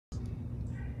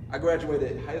I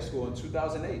graduated high school in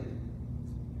 2008.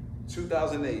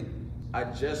 2008, I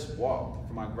just walked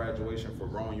for my graduation for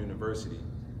Rowan University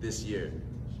this year.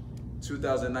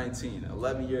 2019,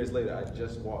 11 years later, I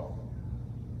just walked.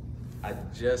 I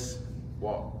just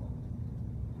walked.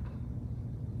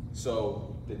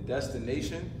 So the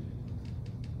destination,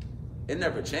 it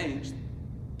never changed,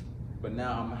 but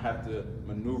now I'm gonna have to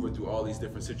maneuver through all these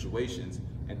different situations.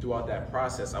 And throughout that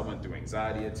process, I went through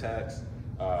anxiety attacks,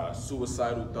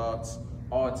 suicidal thoughts,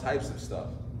 all types of stuff.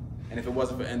 And if it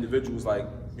wasn't for individuals like,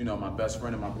 you know, my best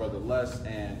friend and my brother Les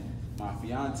and my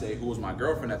fiance, who was my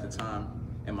girlfriend at the time,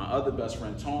 and my other best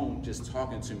friend Tone, just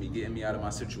talking to me, getting me out of my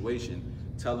situation,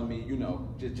 telling me, you know,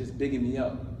 just bigging me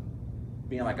up,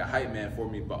 being like a hype man for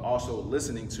me, but also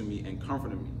listening to me and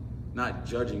comforting me, not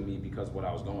judging me because of what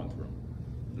I was going through,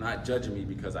 not judging me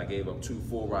because I gave up 2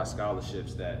 full-ride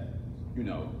scholarships that, you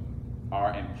know,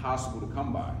 are impossible to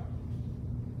come by.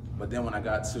 But then when I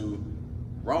got to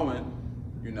Rowan,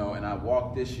 you know, and I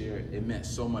walked this year, it meant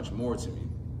so much more to me.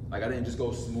 Like, I didn't just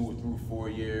go smooth through 4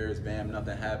 years, bam,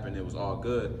 nothing happened, it was all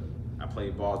good. I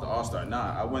played ball as the all-star.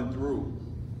 Nah, I went through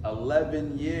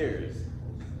 11 years.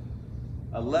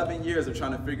 11 years of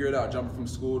trying to figure it out, jumping from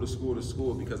school to school to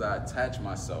school because I attached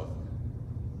myself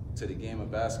to the game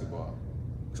of basketball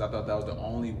because I thought that was the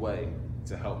only way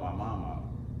to help my mom out.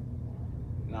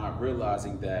 Not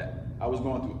realizing that I was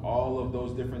going through all of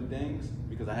those different things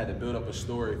because I had to build up a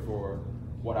story for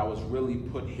what I was really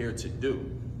put here to do,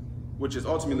 which is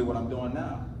ultimately what I'm doing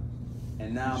now.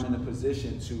 And now I'm in a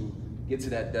position to get to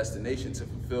that destination, to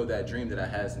fulfill that dream that I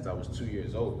had since I was 2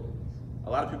 years old. A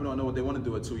lot of people don't know what they want to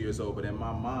do at 2 years old, but in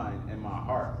my mind, in my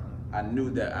heart, I knew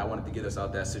that I wanted to get us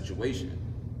out that situation.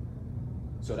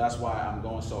 So that's why I'm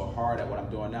going so hard at what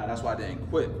I'm doing now. That's why I didn't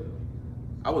quit.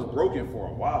 I was broken for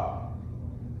a while,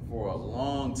 for a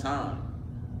long time.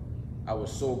 I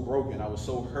was so broken, I was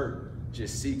so hurt,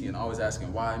 just seeking, always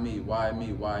asking, why me, why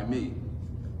me, why me?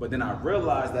 But then I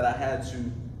realized that I had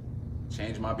to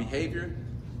change my behavior,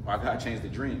 or I gotta change the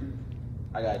dream.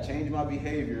 I gotta change my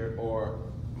behavior, or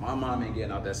my mom ain't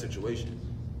getting out that situation.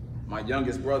 My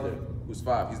youngest brother, who's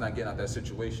 5, he's not getting out that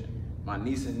situation. My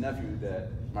niece and nephew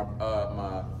that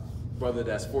my brother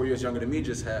that's 4 years younger than me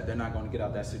just had, they're not gonna get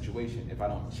out that situation if I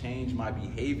don't change my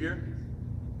behavior.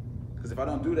 Because if I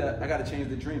don't do that, I gotta change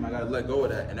the dream. I gotta let go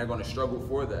of that, and they're gonna struggle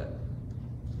for that.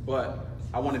 But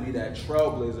I wanna be that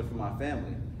trailblazer for my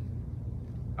family.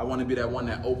 I wanna be that one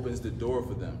that opens the door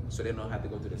for them so they don't have to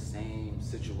go through the same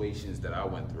situations that I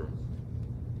went through.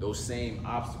 Those same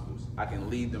obstacles. I can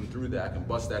lead them through that. I can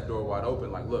bust that door wide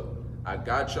open. Like, look, I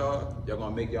got y'all. Y'all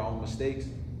gonna make your own mistakes,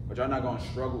 but y'all not gonna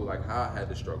struggle like how I had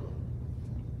to struggle.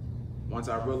 Once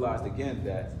I realized again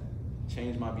that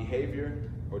change my behavior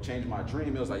or change my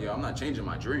dream, it was like, yo, I'm not changing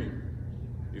my dream.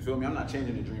 You feel me? I'm not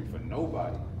changing the dream for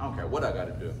nobody. I don't care what I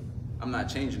gotta do. I'm not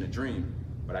changing the dream,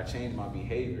 but I changed my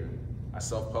behavior. I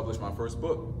self-published my first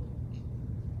book.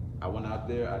 I went out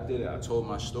there, I did it, I told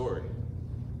my story.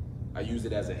 I used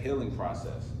it as a healing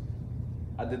process.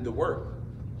 I did the work.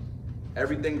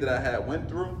 Everything that I had went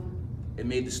through, it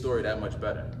made the story that much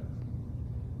better.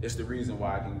 It's the reason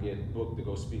why I can get booked to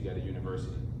go speak at a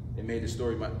university. It made the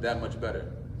story that much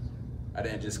better. I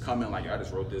didn't just come in like, I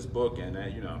just wrote this book and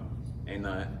you know, ain't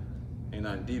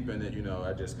nothing deep in it, you know,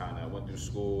 I just kind of went through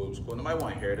school, it was cool. Nobody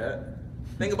want to hear that.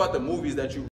 Think about the movies that you